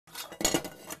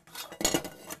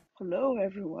Hello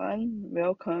everyone,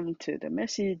 welcome to the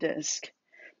Messy Desk.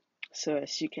 So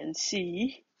as you can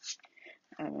see,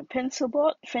 I'm a pencil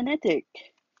board fanatic.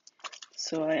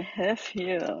 So I have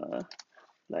here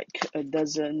like a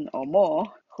dozen or more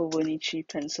Hobonichi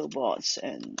pencil boards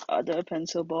and other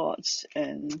pencil boards,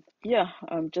 and yeah,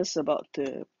 I'm just about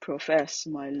to profess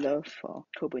my love for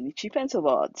Hobonichi pencil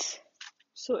boards.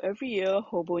 So every year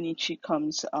Hobonichi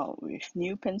comes out with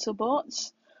new pencil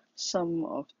boards. Some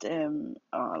of them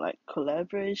are like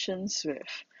collaborations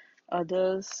with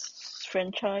other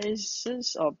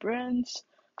franchises or brands,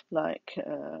 like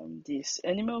this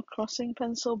Animal Crossing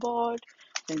pencil board,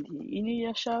 and the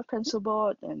Inuyasha pencil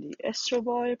board, and the Astro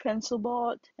Boy pencil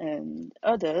board, and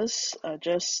others are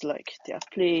just like their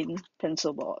plain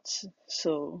pencil boards.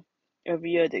 So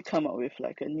every year they come out with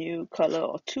like a new color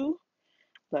or two.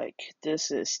 Like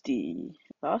this is the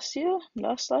last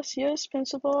year's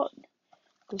pencil board.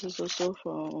 This is also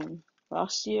from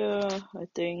last year. I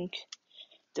think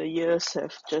the years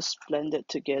have just blended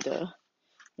together,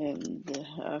 and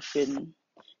I've been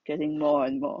getting more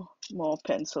and more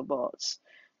pencil boards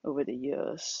over the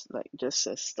years, like just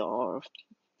a store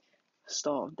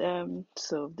of them.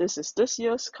 So this is this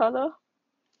year's color.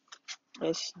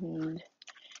 As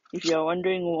if you're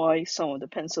wondering why some of the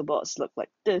pencil boards look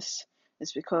like this,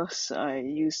 it's because I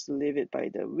used to leave it by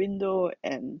the window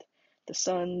and the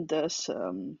sun does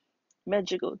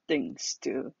magical things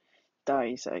to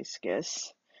dyes, I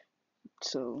guess.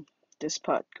 So this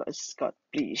part got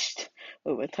bleached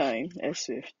over time, as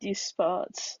with these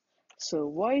parts. So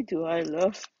why do I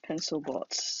love pencil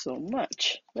boards so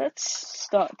much? Let's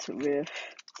start with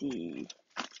the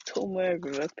Tomoe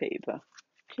River paper.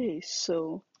 Okay,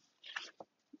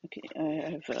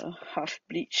 I have a half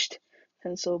bleached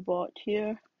pencil board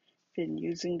here. Been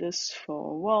using this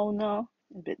for a while now.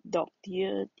 A bit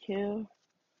dog-eared here.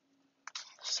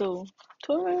 So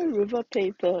Tomoe River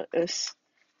paper is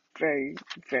very,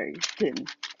 very thin.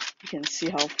 You can see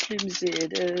how flimsy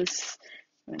it is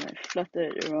when I flutter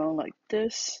it around like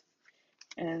this.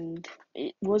 And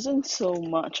it wasn't so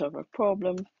much of a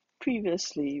problem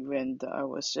previously when I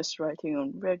was just writing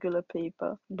on regular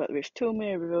paper, but with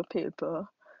Tomoe River paper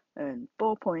and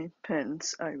ballpoint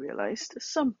pens, I realized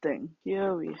something.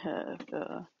 Here we have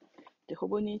the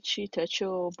Hobonichi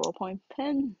Techo ballpoint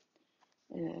pen,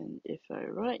 and if I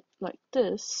write like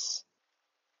this,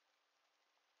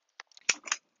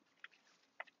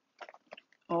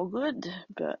 all good,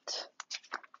 but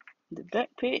the back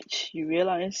page, you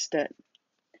realize that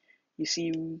you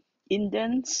see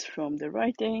indents from the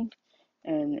writing,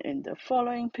 and in the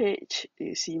following page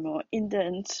you see more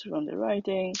indents from the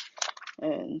writing,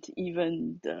 and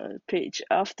even the page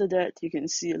after that you can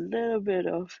see a little bit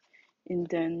of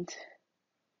indent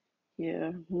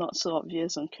here, not so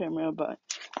obvious on camera, but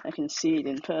I can see it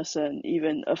in person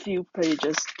even a few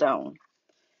pages down.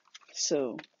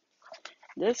 So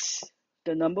that's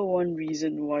the number one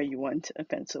reason why you want a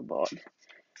pencil board,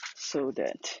 so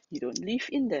that you don't leave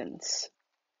indents.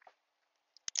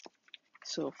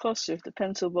 So of course with the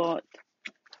pencil board,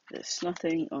 there's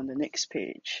nothing on the next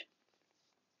page.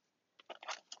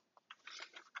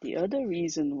 The other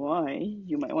reason why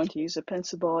you might want to use a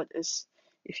pencil board is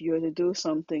if you were to do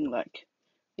something like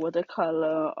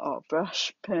watercolor or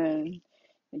brush pen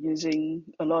using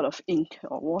a lot of ink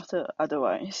or water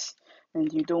otherwise,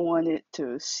 and you don't want it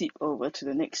to seep over to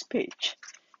the next page.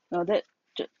 Now that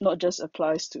not just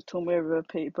applies to Tomoe River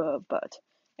paper, but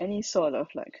any sort of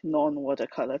like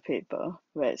non-watercolor paper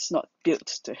where it's not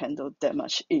built to handle that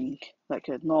much ink. Like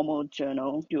a normal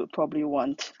journal, you would probably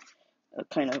want a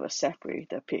kind of a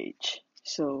separator page.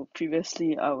 So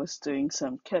previously I was doing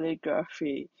some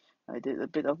calligraphy. I did a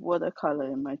bit of watercolor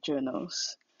in my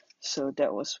journals. So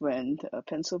that was when the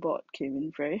pencil board came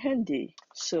in very handy.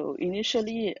 So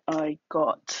initially I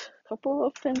got a couple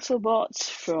of pencil boards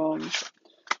from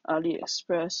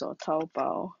AliExpress or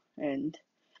Taobao, and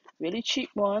really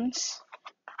cheap ones,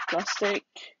 plastic.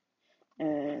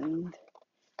 And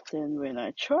then when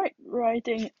I tried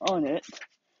writing on it,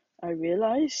 I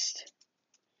realized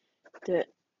that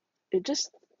it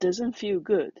just doesn't feel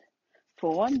good.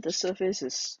 For one, the surface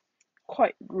is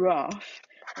quite rough,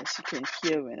 as you can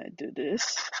hear when I do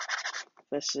this,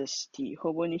 versus the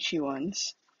Hobonichi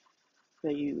ones,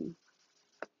 where you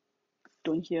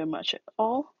don't hear much at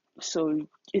all. So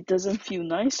it doesn't feel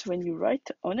nice when you write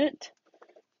on it.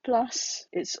 Plus,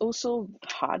 it's also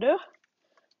harder.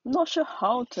 I'm not sure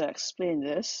how to explain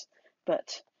this,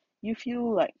 but you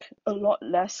feel like a lot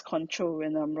less control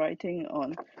when I'm writing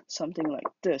on something like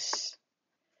this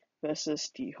versus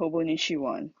the Hobonichi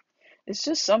one. It's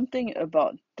just something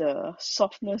about the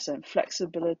softness and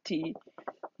flexibility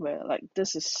where like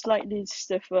this is slightly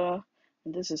stiffer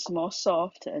and this is more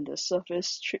soft, and the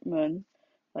surface treatment,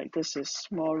 like this is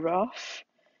more rough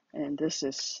and this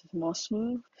is more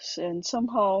smooth. And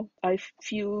somehow I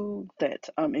feel that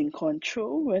I'm in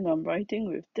control when I'm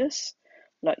writing with this.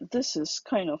 Like this is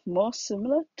kind of more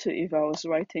similar to if I was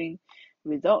writing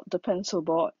without the pencil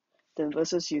board than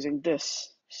versus using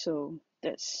this. So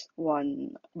that's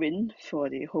one win for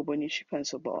the Hobonichi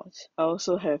pencil boards. I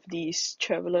also have these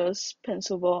Traveler's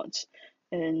pencil boards,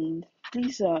 and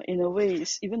these are, in a way,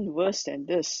 it's even worse than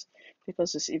this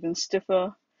because it's even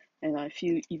stiffer and I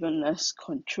feel even less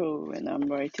control when I'm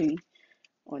writing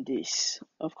on this.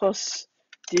 Of course,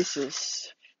 this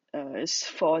is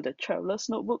for the Traveler's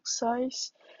notebook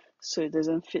size, so it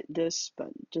doesn't fit this, but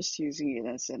just using it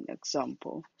as an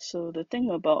example. So the thing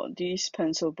about these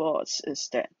pencil boards is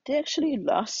that they actually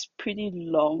last pretty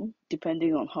long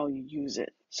depending on how you use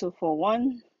it. So for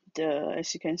one,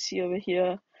 as you can see over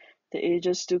here, the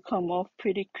edges do come off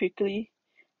pretty quickly,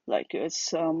 like it's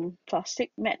some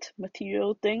plastic matte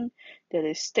material thing that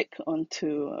is stick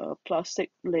onto a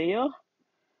plastic layer,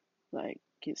 like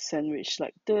it's sandwiched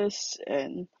like this,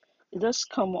 and it does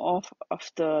come off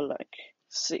after like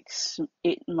 6-8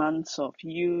 months of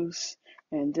use.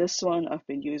 And this one I've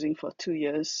been using for 2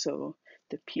 years, so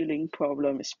the peeling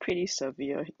problem is pretty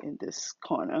severe in this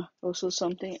corner. Also,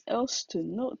 something else to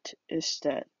note is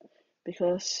that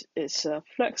because it's a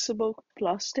flexible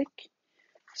plastic,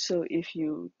 so if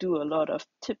you do a lot of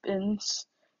tip-ins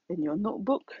in your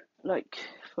notebook, like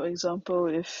for example,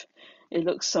 if it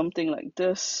looks something like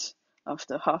this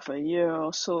after half a year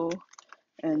or so,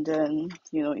 and then,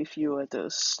 if you were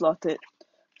to slot it,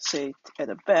 say, at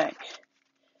the back,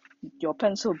 your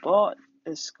pencil board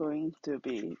is going to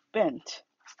be bent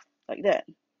like that.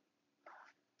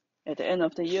 At the end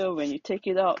of the year, when you take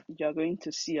it out, you're going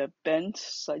to see a bent,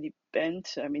 slightly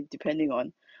bent. I mean, depending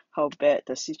on how bad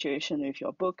the situation with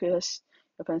your book is,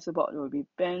 the pencil board will be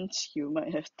bent. You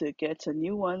might have to get a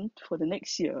new one for the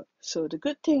next year. So the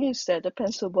good thing is that the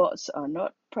pencil boards are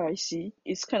not pricey.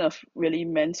 It's kind of really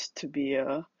meant to be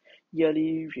a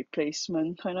yearly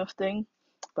replacement kind of thing.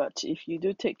 But if you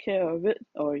do take care of it,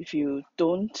 or if you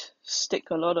don't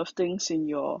stick a lot of things in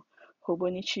your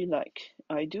Hobonichi like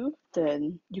I do,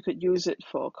 then you could use it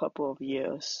for a couple of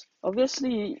years.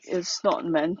 Obviously, it's not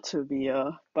meant to be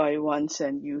a buy once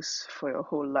and use for your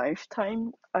whole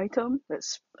lifetime item.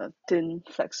 It's a thin,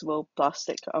 flexible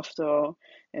plastic after all,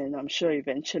 and I'm sure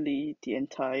eventually the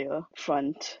entire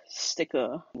front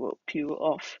sticker will peel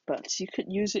off, but you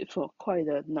could use it for quite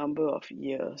a number of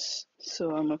years.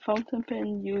 So I'm a fountain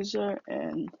pen user,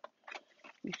 and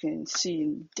you can see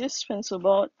in this pencil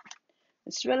board,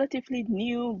 it's relatively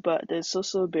new, but it's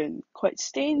also been quite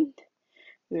stained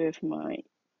with my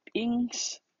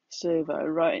inks. So if I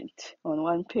write on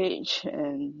one page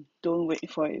and don't wait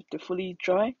for it to fully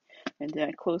dry, and then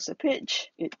I close the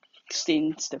page, it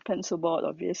stains the pencil board,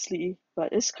 obviously,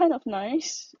 but it's kind of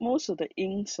nice. Most of the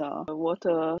inks are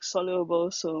water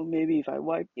soluble, so maybe if I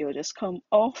wipe, it'll just come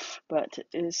off, but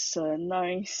it's a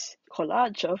nice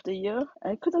collage of the year.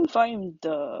 I couldn't find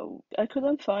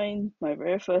my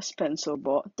very first pencil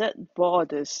board. That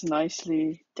board is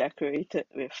nicely decorated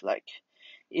with like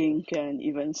ink and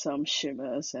even some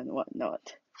shimmers and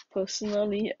whatnot.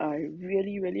 Personally, I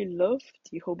really love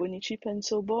the Hobonichi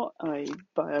pencil board. I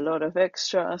buy a lot of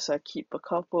extras. I keep a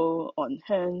couple on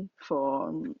hand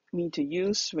for me to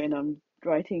use when I'm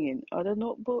writing in other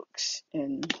notebooks,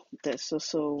 and that's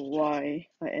also why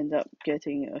I end up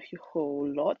getting a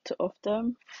whole lot of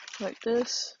them like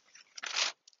this.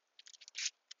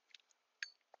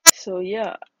 So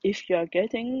yeah, if you are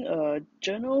getting a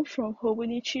journal from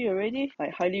Hobonichi already, I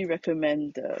highly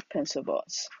recommend the pencil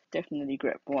boards. Definitely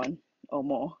grab one or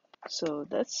more. So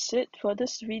that's it for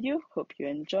this video. Hope you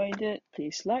enjoyed it.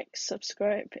 Please like,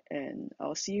 subscribe, and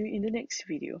I'll see you in the next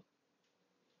video.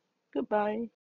 Goodbye.